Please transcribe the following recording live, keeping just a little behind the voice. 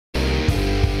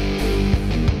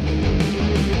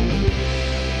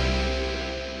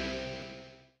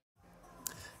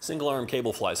Single arm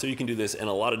cable fly. So you can do this in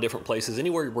a lot of different places,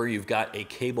 anywhere where you've got a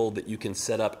cable that you can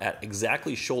set up at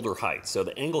exactly shoulder height. So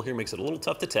the angle here makes it a little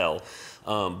tough to tell,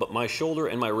 but my shoulder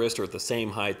and my wrist are at the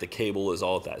same height. The cable is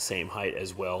all at that same height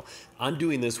as well. I'm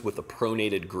doing this with a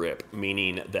pronated grip,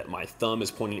 meaning that my thumb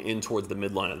is pointing in towards the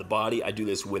midline of the body. I do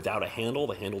this without a handle.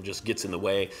 The handle just gets in the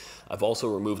way. I've also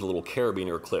removed a little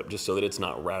carabiner clip just so that it's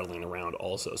not rattling around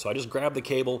also. So I just grab the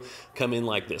cable, come in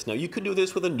like this. Now you could do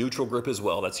this with a neutral grip as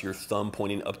well. That's your thumb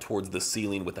pointing up towards the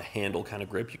ceiling with a handle kind of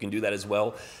grip. You can do that as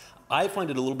well. I find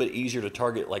it a little bit easier to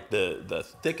target like the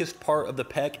thickest part of the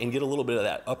pec and get a little bit of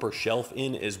that upper shelf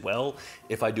in as well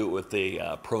if I do it with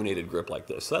a pronated grip like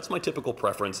this. So that's my typical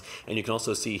preference, and you can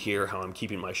also see here how I'm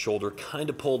keeping my shoulder kind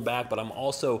of pulled back, but I'm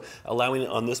also allowing it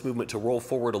on this movement to roll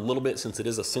forward a little bit. Since it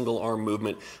is a single arm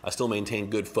movement, I still maintain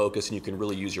good focus, and you can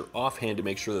really use your offhand to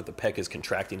make sure that the pec is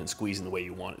contracting and squeezing the way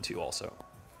you want it to also.